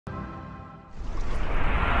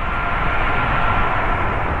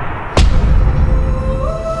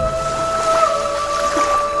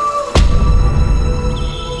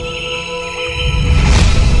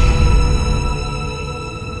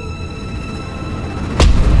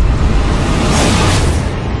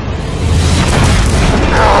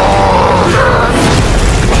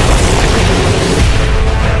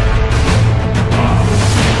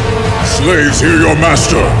slaves hear your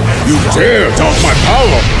master. You dare doubt my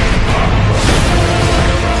power?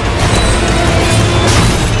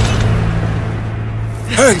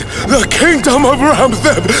 And the kingdom of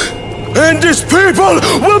Ramtheb and his people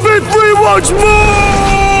will be free once more!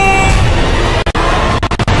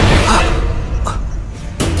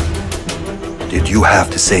 Did you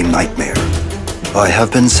have the same nightmare? I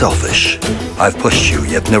have been selfish. I've pushed you,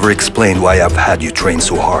 yet never explained why I've had you train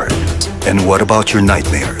so hard. And what about your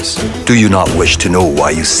nightmares? Do you not wish to know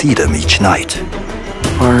why you see them each night?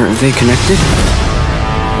 Are they connected?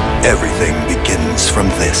 Everything begins from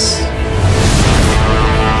this.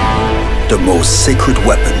 The most sacred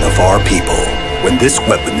weapon of our people. When this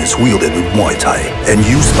weapon is wielded with Muay Thai and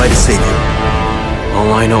used by the Savior.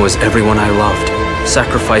 All I know is everyone I loved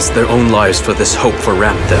sacrificed their own lives for this hope for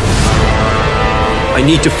Ramtheb. I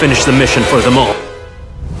need to finish the mission for them all.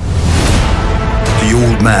 The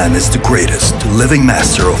old man is the greatest living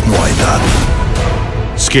master of Muay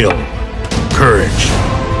Thai. Skill, courage,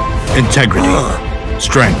 integrity,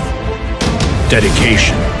 strength,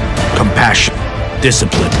 dedication, compassion,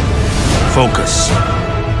 discipline, focus,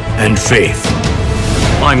 and faith.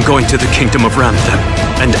 I'm going to the kingdom of Ramtheb,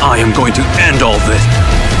 and I am going to end all this.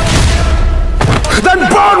 Then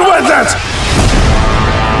burn with it!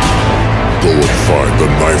 Go and find the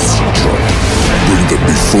knife, Satra. Bring them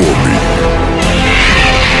before me.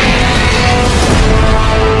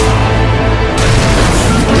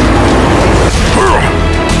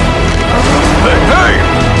 Hey!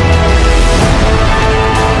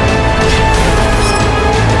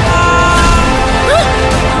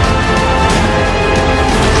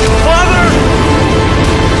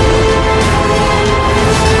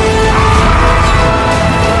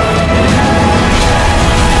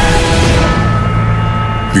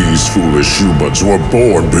 These foolish humans were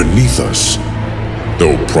born beneath us.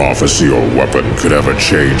 No prophecy or weapon could ever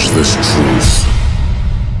change this truth.